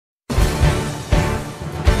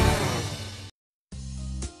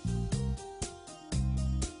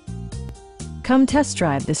Come test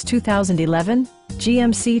drive this 2011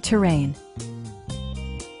 GMC Terrain.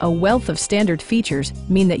 A wealth of standard features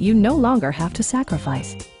mean that you no longer have to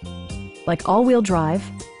sacrifice, like all-wheel drive,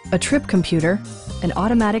 a trip computer, an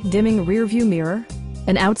automatic dimming rear-view mirror,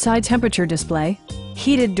 an outside temperature display,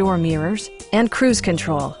 heated door mirrors, and cruise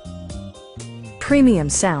control. Premium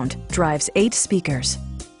sound drives 8 speakers,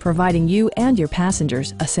 providing you and your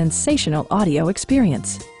passengers a sensational audio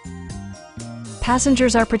experience.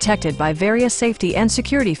 Passengers are protected by various safety and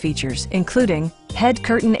security features, including head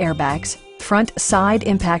curtain airbags, front side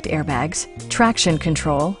impact airbags, traction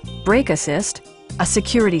control, brake assist, a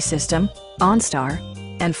security system, OnStar,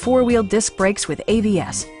 and 4-wheel disc brakes with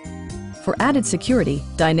ABS. For added security,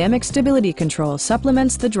 dynamic stability control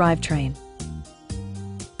supplements the drivetrain.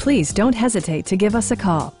 Please don't hesitate to give us a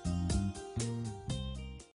call.